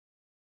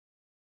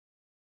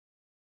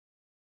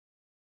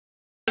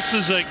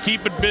This is a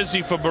keep it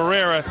busy for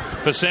Barrera,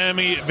 for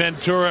Sammy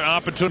Ventura, an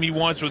opportunity he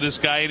wants with this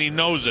guy, and he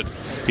knows it.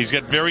 He's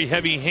got very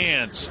heavy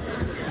hands.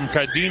 From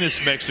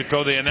Cardenas,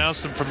 Mexico. They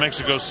announced him from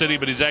Mexico City,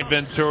 but he's at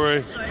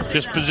Ventura,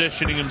 just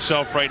positioning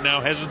himself right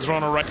now. Hasn't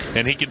thrown a right,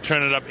 and he can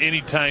turn it up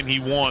anytime he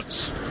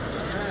wants.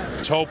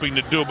 He's hoping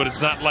to do it, but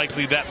it's not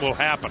likely that will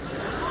happen.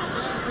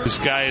 This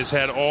guy has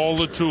had all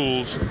the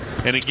tools,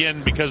 and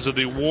again, because of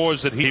the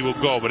wars that he will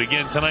go. But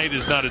again, tonight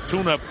is not a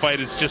tune-up fight.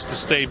 It's just a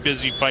stay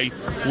busy fight.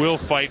 Will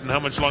fight, and how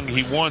much longer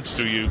he wants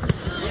to. He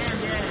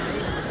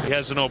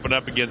hasn't opened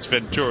up against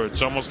Ventura.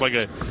 It's almost like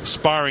a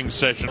sparring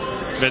session.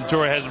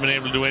 Ventura hasn't been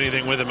able to do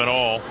anything with him at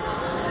all.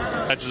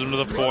 Touches him to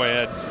the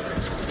forehead.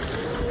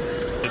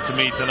 And to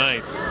me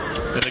tonight,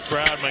 and the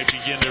crowd might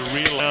begin to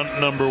reel out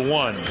number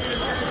one.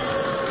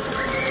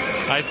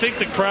 I think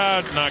the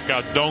crowd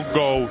knockout don't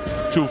go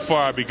too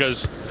far,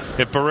 because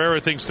if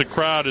Barrera thinks the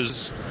crowd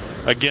is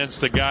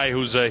against the guy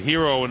who's a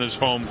hero in his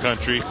home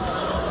country,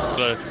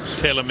 the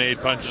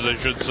tailor-made punches, I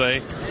should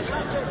say,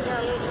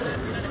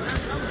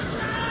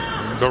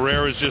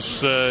 Barrera's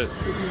just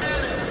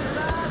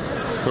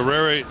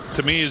Barrera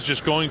to me is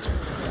just going.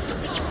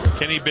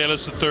 Kenny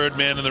Bayless, the third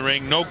man in the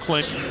ring, no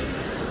clinch.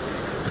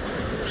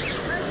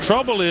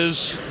 Trouble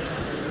is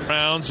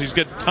rounds. He's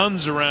got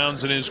tons of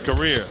rounds in his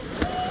career.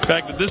 In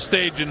fact, at this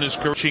stage in his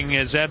career, he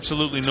has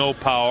absolutely no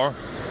power.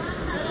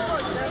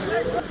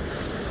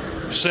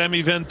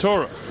 Sammy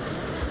Ventura.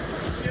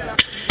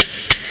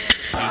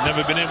 He's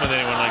never been in with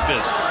anyone like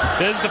this.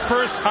 There's the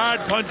first hard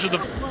punch of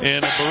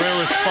in a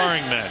Barrera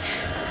sparring match.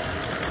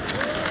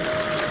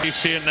 You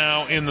see it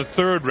now in the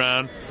third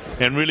round,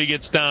 and really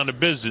gets down to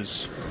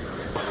business.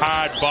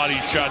 Hard body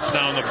shots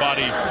down the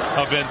body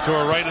of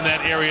Ventura, right in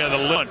that area of the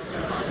lip.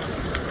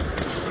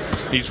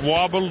 He's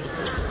wobbled.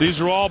 These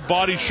are all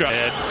body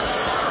shots.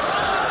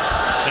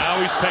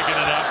 Now he's picking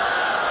it up.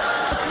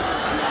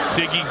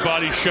 Digging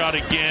body shot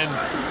again.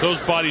 Those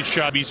body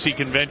shot BC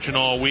convention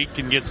all week,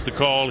 and gets the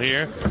call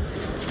here.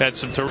 Had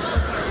some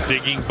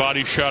digging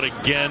body shot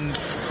again.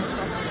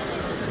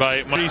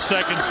 By 3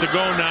 seconds to go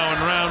now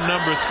in round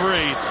number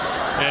 3.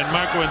 And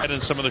Marco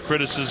and some of the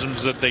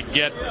criticisms that they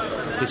get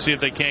to see if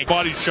they can't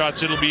body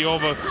shots. It'll be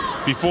over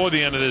before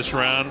the end of this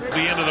round. The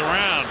end of the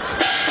round.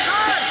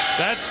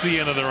 That's the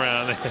end of the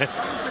round.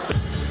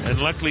 And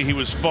luckily he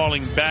was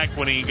falling back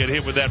when he got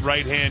hit with that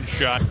right hand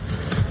shot.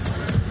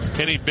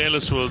 Kenny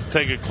Bayless will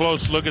take a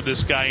close look at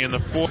this guy in the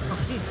fourth.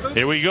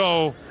 Here we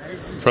go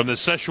from the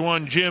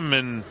Szechuan Gym,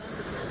 and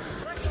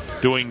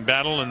doing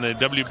battle in the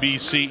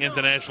WBC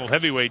International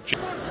Heavyweight.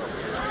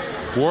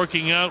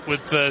 Working out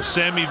with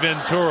Sammy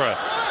Ventura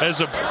as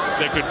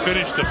they could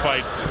finish the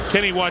fight.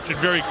 Kenny watch it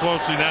very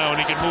closely now, and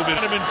he can move it.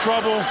 Got him in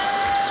trouble.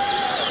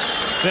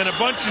 Then a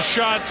bunch of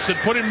shots that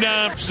put him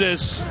down.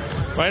 This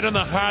right on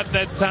the heart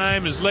that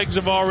time. His legs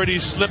have already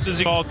slipped,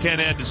 as all Ken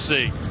had to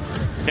see.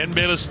 Ken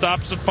Bayless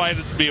stops the fight.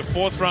 It'll be a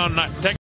fourth round.